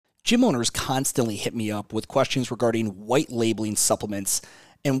Gym owners constantly hit me up with questions regarding white labeling supplements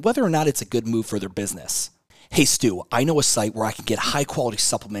and whether or not it's a good move for their business. Hey Stu, I know a site where I can get high quality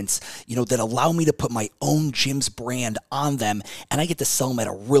supplements, that allow me to put my own gym's brand on them, and I get to sell them at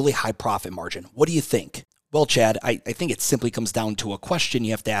a really high profit margin. What do you think? Well, Chad, I think it simply comes down to a question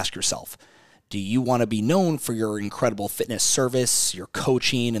you have to ask yourself. Do you want to be known for your incredible fitness service, your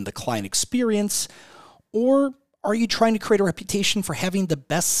coaching, and the client experience? Or are you trying to create a reputation for having the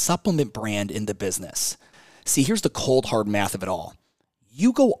best supplement brand in the business? See, here's the cold hard math of it all.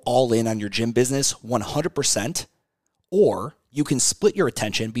 You go all in on your gym business 100%, or you can split your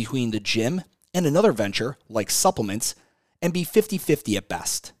attention between the gym and another venture like supplements and be 50-50 at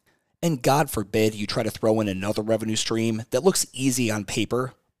best. And God forbid you try to throw in another revenue stream that looks easy on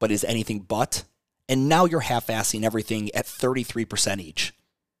paper but is anything but, and now you're half-assing everything at 33% each.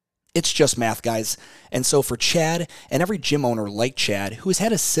 It's just math, guys. And so for Chad and every gym owner like Chad who has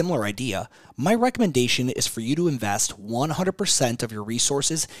had a similar idea, my recommendation is for you to invest 100% of your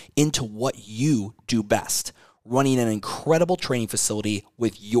resources into what you do best, running an incredible training facility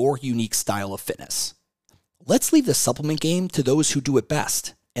with your unique style of fitness. Let's leave the supplement game to those who do it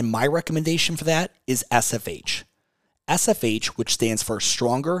best, and my recommendation for that is SFH. SFH, which stands for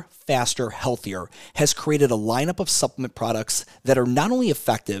Stronger, Faster, Healthier, has created a lineup of supplement products that are not only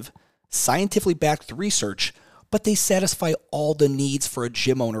effective, scientifically backed research, but they satisfy all the needs for a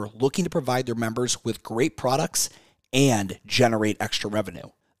gym owner looking to provide their members with great products and generate extra revenue.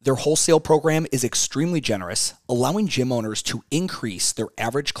 Their wholesale program is extremely generous, allowing gym owners to increase their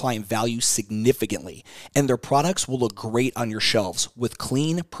average client value significantly, and their products will look great on your shelves with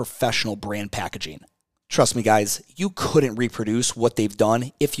clean, professional brand packaging. Trust me, guys, you couldn't reproduce what they've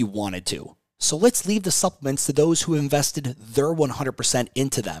done if you wanted to. So let's leave the supplements to those who invested their 100%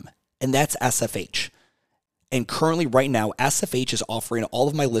 into them, and that's SFH. And currently, right now, SFH is offering all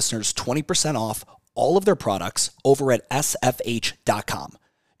of my listeners 20% off all of their products over at sfh.com.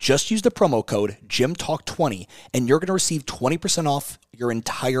 Just use the promo code GymTalk20 and you're going to receive 20% off your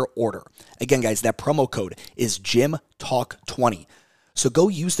entire order. Again, guys, that promo code is GymTalk20. So go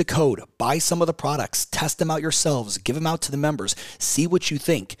use the code, buy some of the products, test them out yourselves, give them out to the members, see what you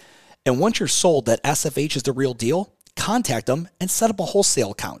think. And once you're sold that SFH is the real deal, contact them and set up a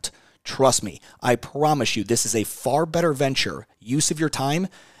wholesale account. Trust me, I promise you this is a far better venture, use of your time,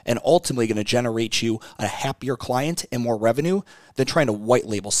 and ultimately going to generate you a happier client and more revenue than trying to white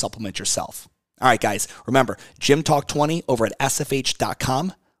label supplement yourself. All right, guys, remember, Gym Talk 20 over at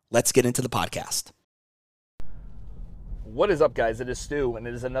sfh.com. Let's get into the podcast. What is up, guys? It is Stu, and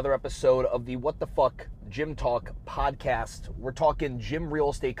it is another episode of the What the Fuck Gym Talk podcast. We're talking gym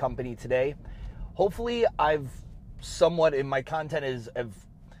real estate company today. Hopefully, I've somewhat in my content have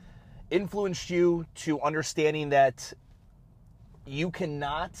influenced you to understanding that you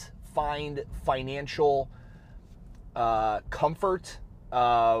cannot find financial comfort,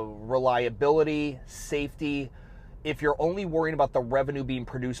 reliability, safety if you're only worrying about the revenue being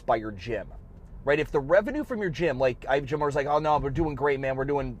produced by your gym, right? If the revenue from your gym, like I have gym owners like, oh no, we're doing great, man. We're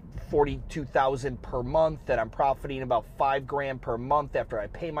doing $42,000 per month, and I'm profiting about $5,000 per month after I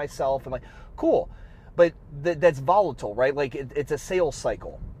pay myself. And like, cool, but that's volatile, right? Like it's a sales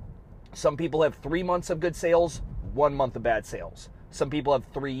cycle. Some people have 3 months of good sales, 1 month of bad sales. Some people have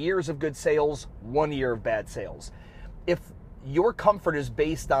 3 years of good sales, 1 year of bad sales. If your comfort is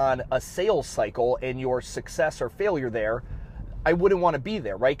based on a sales cycle and your success or failure there, I wouldn't want to be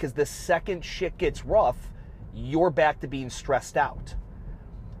there, right? Because the second shit gets rough, you're back to being stressed out.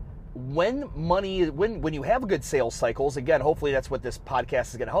 When you have good sales cycles, again, hopefully that's what this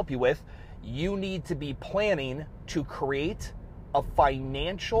podcast is going to help you with, you need to be planning to create a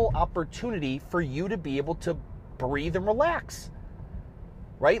financial opportunity for you to be able to breathe and relax,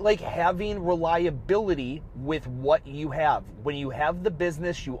 right? Like having reliability with what you have. When you have the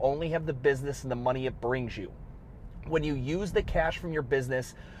business, you only have the business and the money it brings you. When you use the cash from your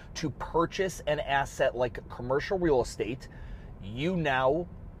business to purchase an asset like commercial real estate, you now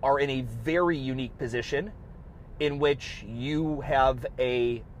are in a very unique position in which you have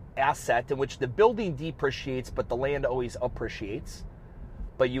a asset in which the building depreciates, but the land always appreciates.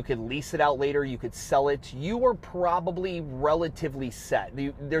 But you could lease it out later, you could sell it. You are probably relatively set.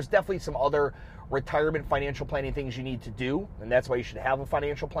 There's definitely some other retirement financial planning things you need to do, and that's why you should have a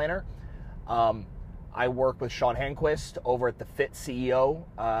financial planner. I work with Sean Hanquist over at the Fit CEO.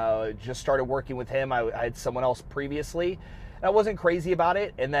 Just started working with him. I had someone else previously, and I wasn't crazy about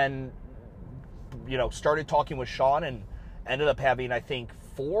it. And then, started talking with Sean and ended up having, I think,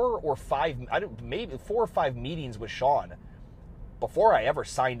 4 or 5 meetings with Sean. before I ever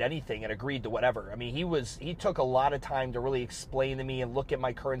signed anything and agreed to whatever. I mean, he took a lot of time to really explain to me and look at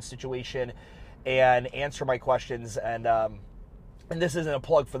my current situation and answer my questions. And this isn't a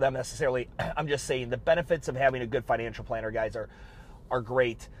plug for them necessarily. I'm just saying the benefits of having a good financial planner, guys, are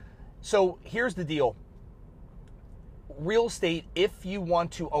great. So here's the deal. Real estate, if you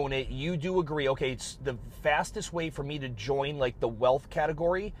want to own it, you do agree, okay, it's the fastest way for me to join like the wealth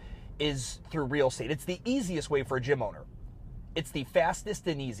category is through real estate. It's the easiest way for a gym owner. It's the fastest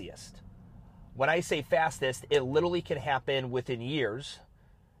and easiest. When I say fastest, it literally can happen within years.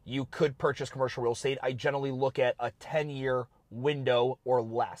 You could purchase commercial real estate. I generally look at a 10-year window or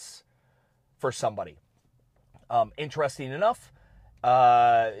less for somebody. Interesting enough,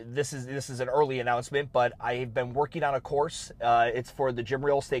 this is an early announcement, but I've been working on a course. It's for the Gym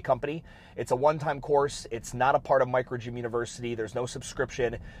Real Estate Company. It's a one-time course. It's not a part of Microgym University. There's no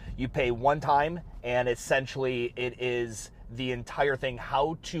subscription. You pay one time, and essentially it is the entire thing,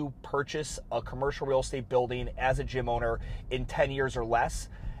 how to purchase a commercial real estate building as a gym owner in 10 years or less.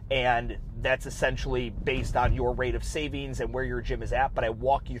 And that's essentially based on your rate of savings and where your gym is at. But I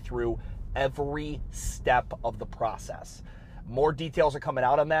walk you through every step of the process. More details are coming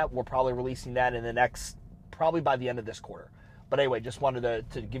out on that. We're probably releasing that in the next, probably by the end of this quarter. But anyway, just wanted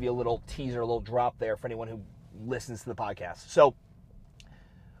to give you a little teaser, a little drop there for anyone who listens to the podcast. So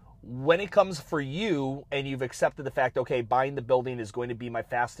when it comes for you and you've accepted the fact, okay, buying the building is going to be my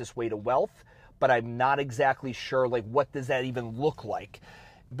fastest way to wealth, but I'm not exactly sure, like, what does that even look like?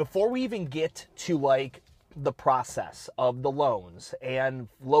 Before we even get to like the process of the loans and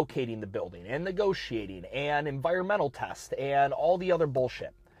locating the building and negotiating and environmental test and all the other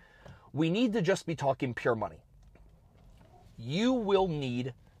bullshit, we need to just be talking pure money. You will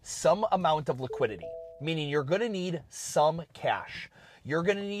need some amount of liquidity, meaning you're going to need some cash. You're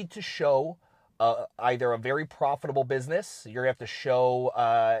going to need to show either a very profitable business. You're going to have to show,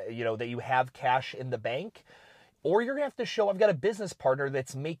 that you have cash in the bank. Or you're going to have to show I've got a business partner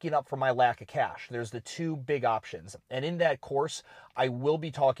that's making up for my lack of cash. There's the two big options. And in that course, I will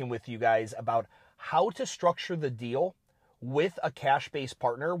be talking with you guys about how to structure the deal with a cash-based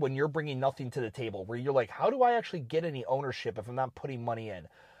partner when you're bringing nothing to the table, where you're like, how do I actually get any ownership if I'm not putting money in?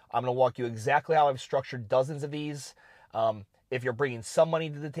 I'm going to walk you exactly how I've structured dozens of these. If you're bringing some money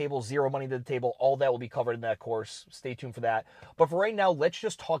to the table, zero money to the table, all that will be covered in that course. Stay tuned for that. But for right now, let's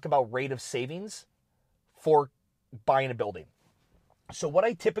just talk about rate of savings for buying a building. So what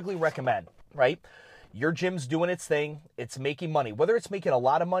I typically recommend, right? Your gym's doing its thing. It's making money, whether it's making a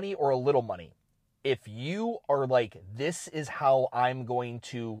lot of money or a little money. If you are like, this is how I'm going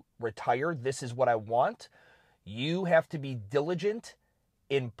to retire, this is what I want, you have to be diligent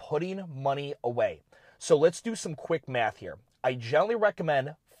in putting money away. So let's do some quick math here. I generally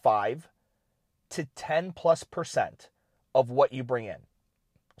recommend 5 to 10+% of what you bring in.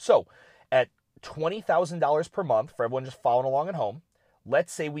 So at $20,000 per month, for everyone just following along at home,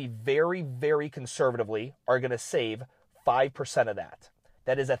 let's say we very, very conservatively are going to save 5% of that.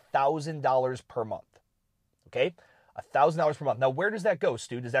 That is $1,000 per month. Okay? $1,000 per month. Now, where does that go,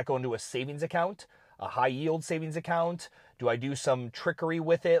 Stu? Does that go into a savings account? A high yield savings account? Do I do some trickery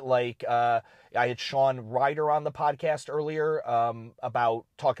with it? Like I had Sean Ryder on the podcast earlier about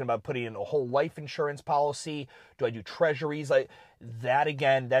talking about putting in a whole life insurance policy. Do I do treasuries? Like that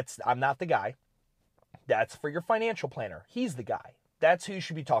again, I'm not the guy. That's for your financial planner. He's the guy. That's who you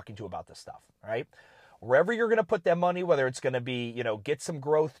should be talking to about this stuff, right? Wherever you're going to put that money, whether it's going to be, get some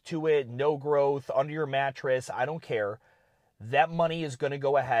growth to it, no growth, under your mattress, I don't care. That money is going to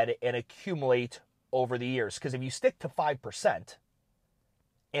go ahead and accumulate over the years. Because if you stick to 5%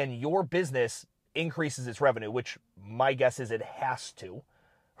 and your business increases its revenue, which my guess is it has to,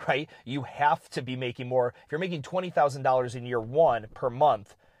 right? You have to be making more. If you're making $20,000 in year one per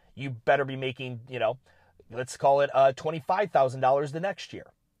month, you better be making, let's call it $25,000 the next year,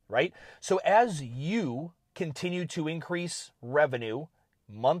 right? So as you continue to increase revenue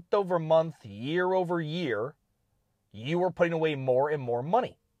month over month, year over year, you are putting away more and more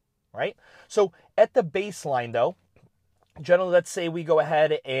money, right? So at the baseline though, generally, let's say we go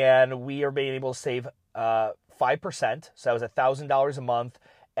ahead and we are being able to save 5%. So that was $1,000 a month.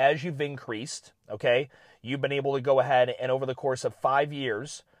 As you've increased, okay, you've been able to go ahead and over the course of 5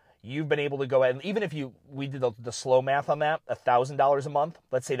 years, you've been able to go ahead and even if we did the slow math on that, $1,000 a month,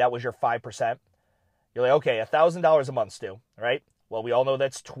 let's say that was your 5%. You're like, okay, $1,000 a month, Stu, right? Well, we all know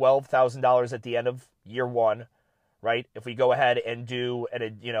that's $12,000 at the end of year one, right? If we go ahead and do,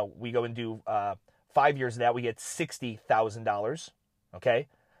 we go and do 5 years of that, we get $60,000, okay?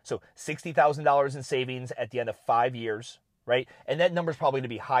 So $60,000 in savings at the end of 5 years, right? And that number's probably going to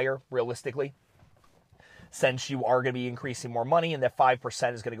be higher, realistically. since you are going to be increasing more money and that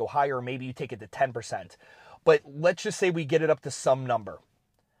 5% is going to go higher, or maybe you take it to 10%. But let's just say we get it up to some number.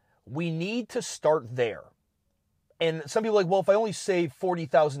 We need to start there. And some people are like, well, if I only save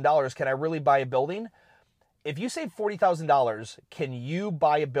 $40,000, can I really buy a building? If you save $40,000, can you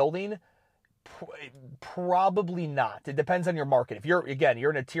buy a building? Probably not. It depends on your market. If you're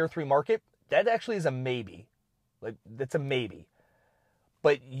in a tier 3 market, that actually is a maybe. Like, that's a maybe.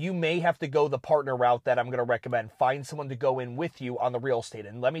 But you may have to go the partner route that I'm going to recommend. Find someone to go in with you on the real estate.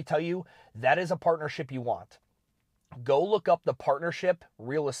 And let me tell you, that is a partnership you want. Go look up the partnership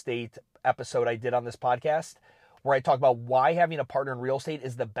real estate episode I did on this podcast, where I talk about why having a partner in real estate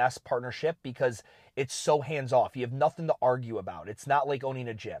is the best partnership, because it's so hands-off. You have nothing to argue about. It's not like owning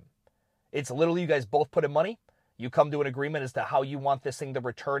a gym. It's literally you guys both put in money. You come to an agreement as to how you want this thing to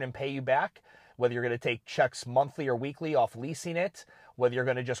return and pay you back, whether you're going to take checks monthly or weekly off leasing it, whether you're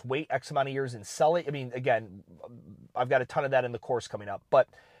going to just wait X amount of years and sell it. I mean, again, I've got a ton of that in the course coming up, but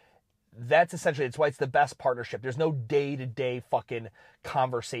that's essentially, it's why it's the best partnership. There's no day-to-day fucking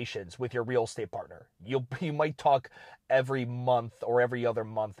conversations with your real estate partner. You might talk every month or every other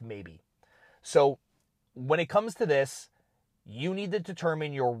month, maybe. So when it comes to this, you need to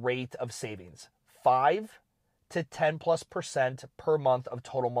determine your rate of savings. 5 to 10+% per month of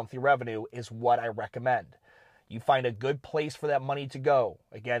total monthly revenue is what I recommend. You find a good place for that money to go.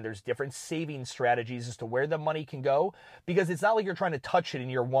 Again, there's different saving strategies as to where the money can go, because it's not like you're trying to touch it in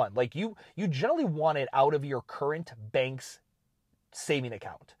year one. Like you generally want it out of your current bank's saving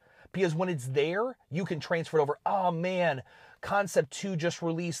account, because when it's there, you can transfer it over. Oh man, Concept 2 just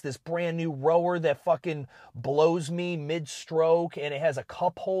released this brand new rower that fucking blows me mid-stroke, and it has a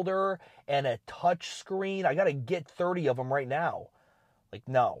cup holder and a touch screen. I got to get 30 of them right now. Like,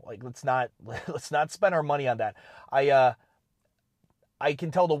 no, like let's not spend our money on that. I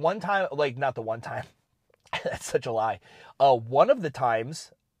can tell the one time, like not the one time, that's such a lie. One of the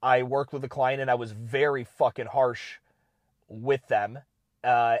times I worked with a client and I was very fucking harsh with them,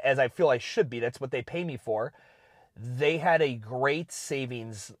 as I feel I should be. That's what they pay me for. They had a great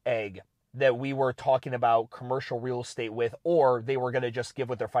savings egg that we were talking about commercial real estate with, or they were going to just give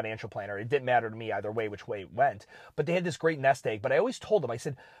with their financial planner. It didn't matter to me either way, which way it went. But they had this great nest egg. But I always told them, I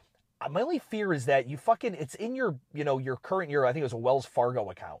said, my only fear is that it's in your, your current I think it was a Wells Fargo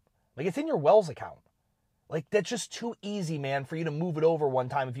account. Like, it's in your Wells account. Like, that's just too easy, man, for you to move it over one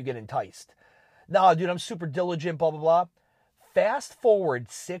time if you get enticed. No, dude, I'm super diligent, blah, blah, blah. Fast forward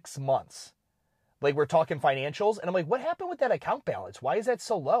 6 months. Like, we're talking financials, and I'm like, what happened with that account balance? Why is that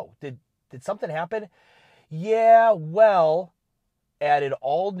so low? Did something happen? Yeah, well, added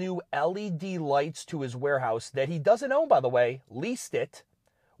all new LED lights to his warehouse that he doesn't own, by the way, leased it,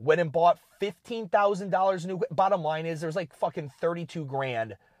 went and bought $15,000 new. Bottom line is there's like fucking 32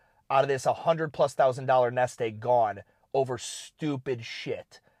 grand out of this $100,000+ nest egg gone over stupid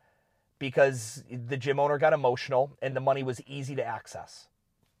shit, because the gym owner got emotional and the money was easy to access.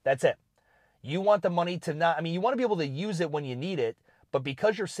 That's it. You want the money to you want to be able to use it when you need it, but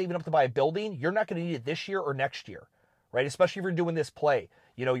because you're saving up to buy a building, you're not going to need it this year or next year, right? Especially if you're doing this play.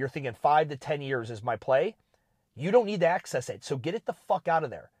 You're thinking 5 to 10 years is my play. You don't need to access it, so get it the fuck out of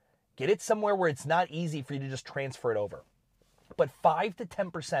there. Get it somewhere where it's not easy for you to just transfer it over. But 5 to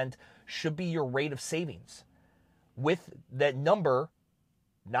 10% should be your rate of savings. With that number,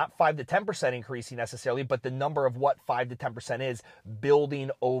 not 5 to 10% increasing necessarily, but the number of what 5 to 10% is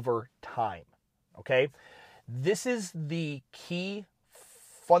building over time. Okay? This is the key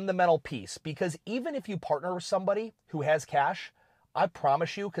fundamental piece, because even if you partner with somebody who has cash, I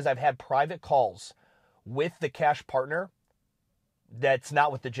promise you, because I've had private calls with the cash partner that's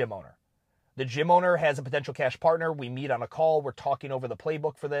not with the gym owner. The gym owner has a potential cash partner. We meet on a call. We're talking over the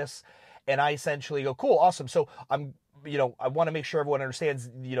playbook for this. And I essentially go, cool, awesome. So I want to make sure everyone understands,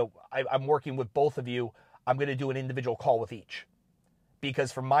 I'm working with both of you. I'm going to do an individual call with each.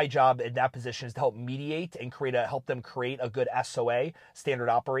 Because for my job in that position is to help mediate and help them create a good SOA, standard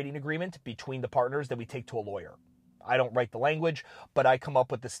operating agreement, between the partners that we take to a lawyer. I don't write the language, but I come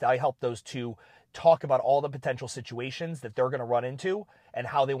up with this. I help those two talk about all the potential situations that they're going to run into and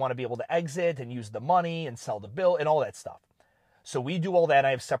how they want to be able to exit and use the money and sell the bill and all that stuff. So we do all that. And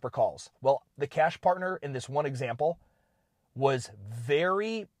I have separate calls. Well, the cash partner in this one example was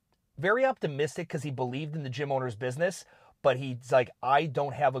very, very optimistic because he believed in the gym owner's business. But he's like, I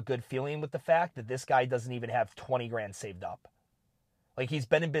don't have a good feeling with the fact that this guy doesn't even have 20 grand saved up. Like, he's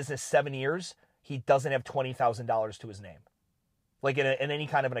been in business 7 years. He doesn't have $20,000 to his name, like in any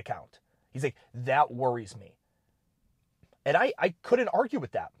kind of an account. He's like, that worries me. And I couldn't argue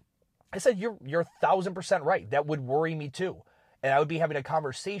with that. I said, you're 1,000% right. That would worry me too. And I would be having a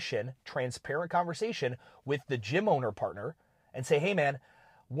conversation, transparent conversation with the gym owner partner and say, hey man,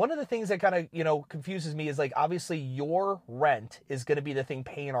 one of the things that kind of, confuses me is like, obviously your rent is going to be the thing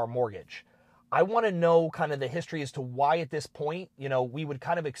paying our mortgage. I want to know kind of the history as to why at this point, we would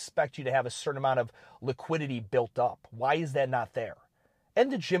kind of expect you to have a certain amount of liquidity built up. Why is that not there? And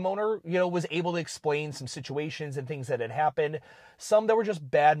the gym owner, was able to explain some situations and things that had happened. Some that were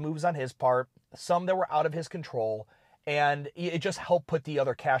just bad moves on his part, some that were out of his control. And it just helped put the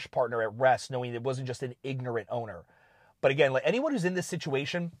other cash partner at rest, knowing it wasn't just an ignorant owner. But again, like anyone who's in this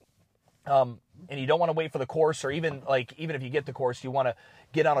situation, and you don't want to wait for the course, or even if you get the course, you want to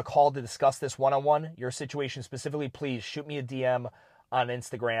get on a call to discuss this one-on-one, your situation specifically, please shoot me a DM on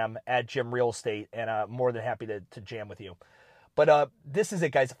Instagram at Jim Real Estate, and I'm more than happy to jam with you. But this is it,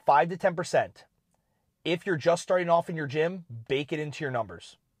 guys, 5 to 10%. If you're just starting off in your gym, bake it into your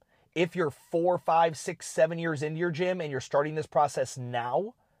numbers. If you're 4, 5, 6, 7 years into your gym and you're starting this process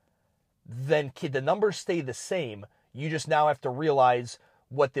now, then the numbers stay the same. You just now have to realize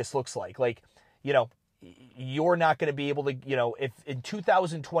what this looks like. Like, you're not going to be able to, if in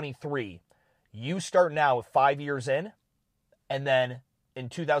 2023, you start now 5 years in, and then in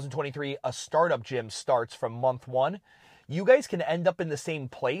 2023, a startup gym starts from month 1, you guys can end up in the same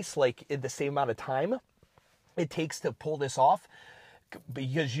place, like in the same amount of time it takes to pull this off,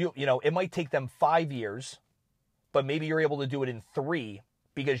 because it might take them 5 years, but maybe you're able to do it in 3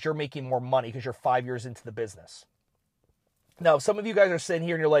 because you're making more money because you're 5 years into the business. Now, some of you guys are sitting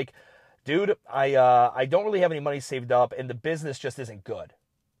here and you're like, dude, I don't really have any money saved up and the business just isn't good.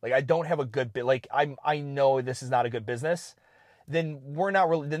 Like, I don't have a good bit. Like, I know this is not a good business. Then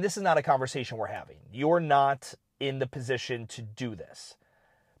this is not a conversation we're having. You're not in the position to do this,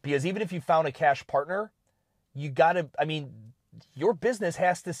 because even if you found a cash partner, your business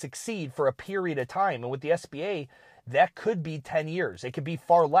has to succeed for a period of time. And with the SBA, that could be 10 years. It could be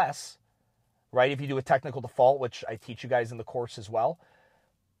far less, right? If you do a technical default, which I teach you guys in the course as well.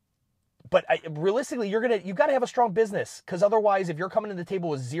 But realistically, you got to have a strong business, because otherwise, if you're coming to the table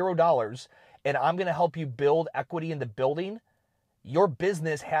with $0 and I'm going to help you build equity in the building, your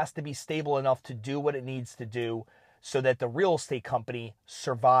business has to be stable enough to do what it needs to do so that the real estate company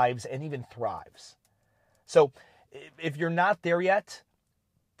survives and even thrives. So if you're not there yet,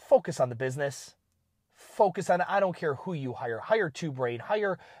 focus on the business. Focus on, I don't care who you hire. Hire Two Brain,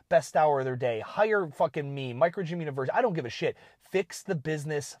 hire Best Hour of Their Day, hire fucking me, Micro Gym University. I don't give a shit. Fix the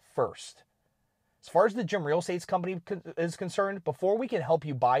business first. As far as the Jim Real Estate's company is concerned, before we can help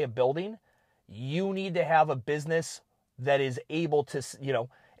you buy a building, you need to have a business that is able to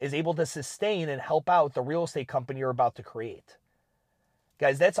sustain and help out the real estate company you're about to create.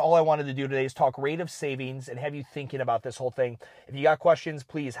 Guys, that's all I wanted to do today, is talk rate of savings and have you thinking about this whole thing. If you got questions,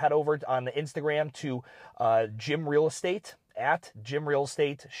 please head over on the Instagram to Jim Real Estate, at Jim Real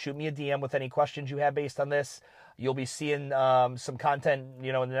Estate. Shoot me a DM with any questions you have based on this. You'll be seeing some content, in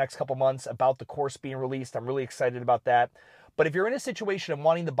the next couple months about the course being released. I'm really excited about that. But if you're in a situation of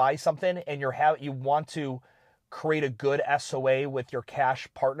wanting to buy something and you want to create a good SOA with your cash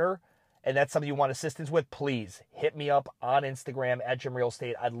partner, and that's something you want assistance with, please hit me up on Instagram at Jim Real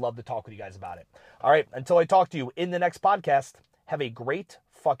Estate. I'd love to talk with you guys about it. All right, until I talk to you in the next podcast, have a great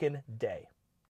fucking day.